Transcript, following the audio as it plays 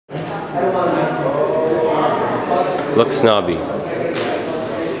Look snobby.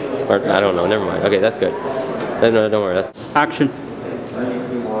 Or, I don't know, never mind. Okay, that's good. No, don't worry. That's Action. 3,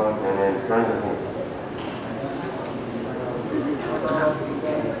 2, 1, and then turn the thing.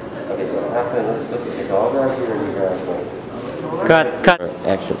 Okay, so after let's look at it all down here and you grab one. Cut.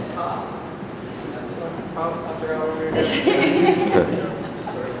 Action.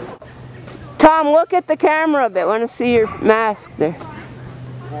 Tom, look at the camera a bit. I want to see your mask there.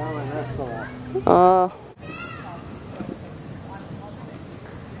 Oh.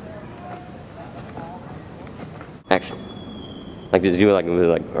 Action. Like, did you do like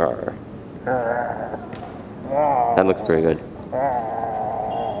Arr. That looks pretty good.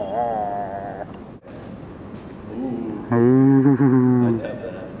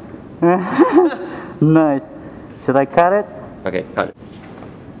 Nice. Should I cut it? Okay, cut it.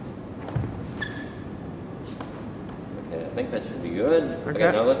 Okay, I think that should be good.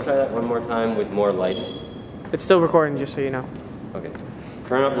 Okay, now let's try that one more time with more light. It's still recording, just so you know. Okay.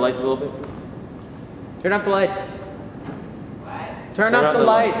 Turn up the lights a little bit. Turn up the lights. What? Turn up the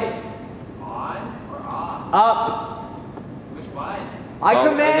lights. On or off? Up. Which one? I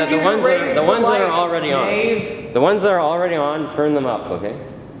command you to raise the ones that are already on. Dave. The ones that are already on, turn them up, okay?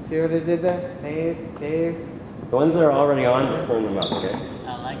 See what I did there? Dave. The ones that are already on, just turn them up, okay?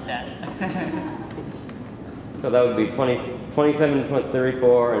 I like that. So that would be 27,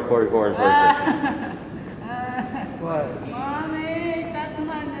 34, and 44, and 46. What? Mommy, that's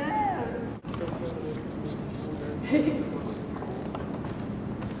my nose.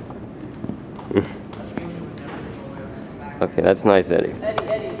 Okay, that's nice, Eddie.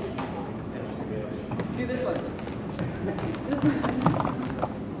 Eddie. Do this one.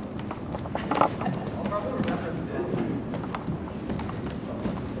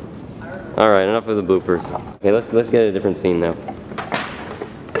 All right, enough of the bloopers. Okay, let's get a different scene now.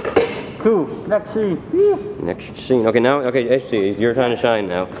 Cool. Next scene. Next scene. Okay, now, okay, HT, your time to shine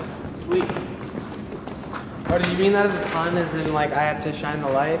now. Sweet. Oh, did you mean that as a pun, as in like I have to shine the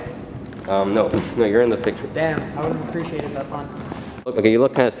light? No, you're in the picture. Damn, I would have appreciated that pun. Look, okay, you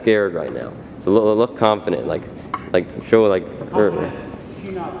look kind of scared right now. So look confident, like show like.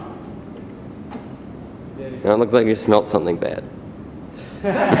 Now it looks like you smelt something bad.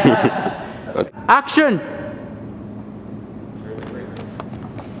 Okay. Action.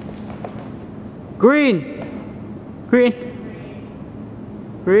 Green.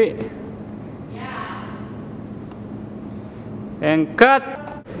 And cut.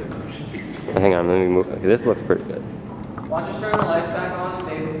 Hang on, let me move. Okay, this looks pretty good. Watch us turn the lights back on and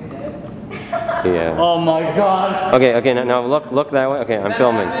David's dead. Yeah. Oh my god. Okay, now look that way. Okay, I'm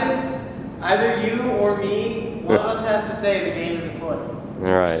filming. Happens, either you or me, one of us has to say the game is afoot.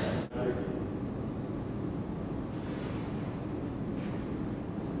 All right.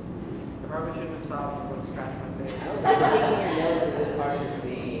 I probably shouldn't have stopped to go scratch my face. Making your nose is hard to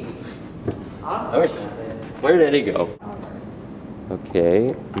see. Huh? Where did Eddie go?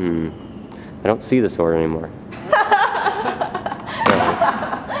 Okay. I don't see the sword anymore.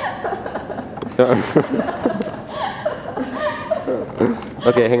 So.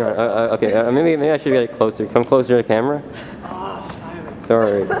 Okay, hang on. Okay, maybe I should get closer. Come closer to the camera. Oh, Simon.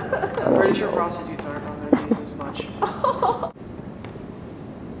 Sorry. I'm pretty sure prostitutes aren't on their knees as much. Is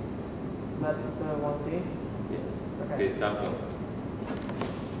that the one scene? Yes. Okay. Okay, stop.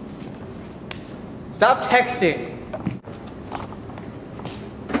 Stop texting.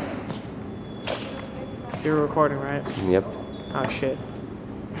 You're recording, right? Yep. Oh shit.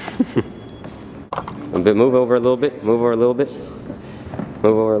 Move over a little bit. Move over a little bit.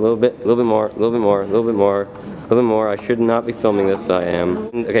 Move over a little bit. A little bit more. A little bit more. A little bit more. A little bit more. I should not be filming this, but I am.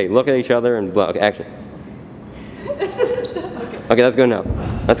 Okay, look at each other and blow. Okay, action. Okay, that's good enough.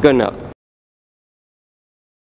 That's good enough.